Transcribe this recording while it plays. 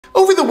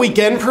Over the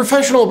weekend,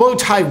 professional bow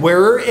tie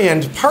wearer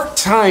and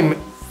part-time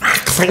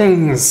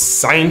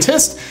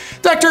scientist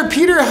Dr.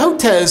 Peter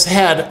Hotez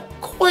had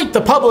quite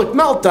the public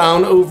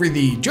meltdown over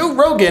the Joe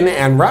Rogan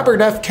and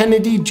Robert F.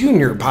 Kennedy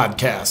Jr.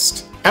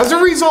 podcast. As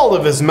a result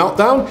of his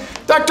meltdown,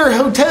 Dr.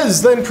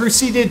 Hotez then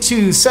proceeded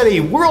to set a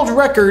world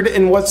record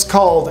in what's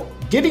called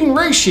getting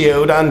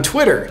ratioed on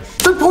Twitter.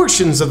 For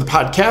portions of the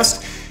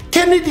podcast,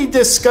 Kennedy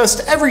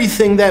discussed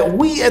everything that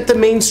we at the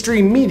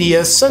mainstream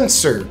media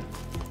censor.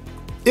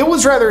 It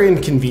was rather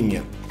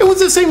inconvenient. It was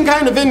the same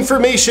kind of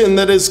information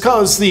that has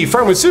caused the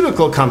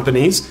pharmaceutical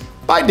companies,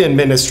 Biden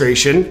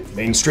administration,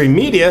 mainstream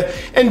media,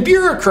 and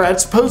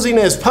bureaucrats posing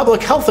as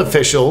public health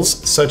officials,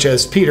 such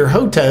as Peter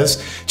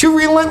Hotez, to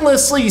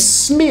relentlessly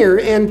smear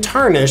and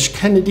tarnish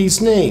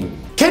Kennedy's name.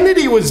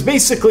 Kennedy was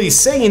basically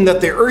saying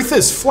that the Earth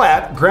is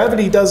flat,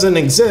 gravity doesn't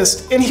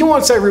exist, and he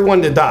wants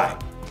everyone to die.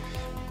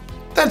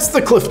 That's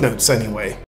the Cliff Notes anyway.